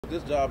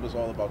This job is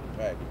all about the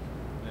package.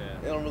 Yeah.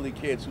 They don't really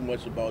care too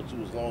much about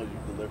you as long as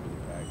you deliver the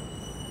package.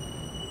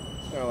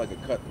 It's kind of like a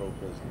cutthroat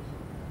business.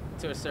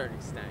 To a certain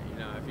extent, you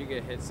know, if you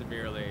get hit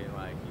severely,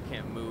 like you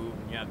can't move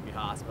and you have to be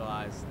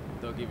hospitalized,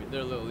 they're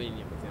a little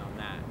lenient with you on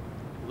that.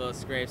 Little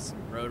scrapes,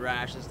 road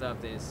rash and stuff,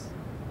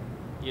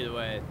 either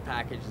way,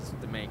 package is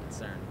the main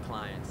concern.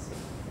 Clients,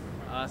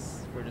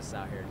 us, we're just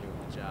out here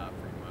doing the job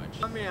pretty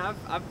much. I mean,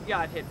 I've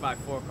got hit by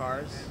 4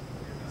 cars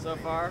so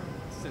far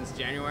since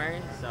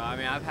January. So I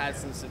mean, I've had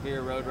some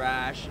severe road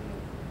rash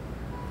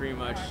and pretty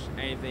much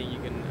anything you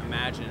can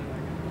imagine.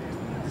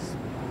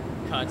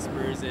 Cuts,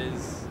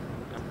 bruises.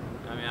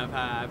 I mean,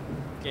 I've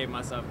gave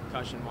myself a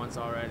concussion once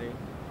already.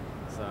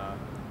 So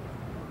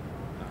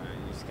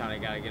you just kind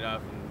of got to get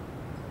up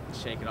and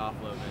shake it off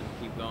a little bit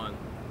and keep going.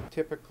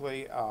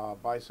 Typically, a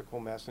bicycle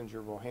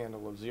messenger will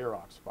handle a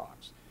Xerox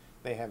box.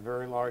 They have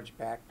very large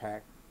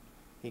backpack.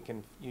 He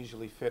can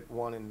usually fit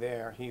one in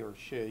there, he or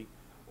she,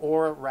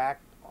 or a rack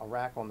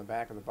on the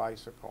back of the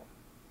bicycle.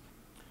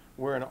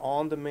 We're an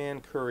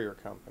on-demand courier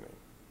company.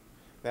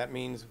 That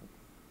means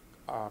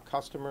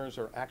customers,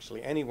 or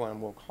actually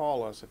anyone, will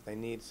call us if they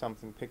need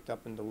something picked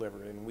up and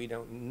delivered, and we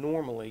don't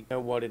normally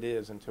know what it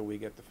is until we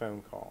get the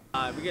phone call.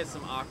 We get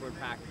some awkward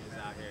packages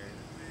out here.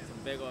 Some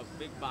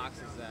big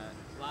boxes that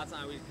a lot of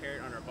times we carry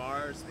it on our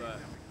bars, but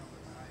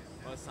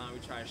most of the time we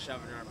try to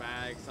shove it in our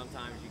bag.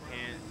 Sometimes you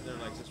can't. They're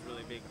like just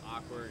really big,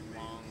 awkward,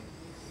 long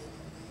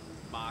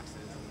boxes.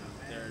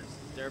 And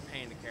they're a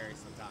pain to carry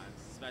sometimes,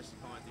 especially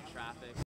going through traffic.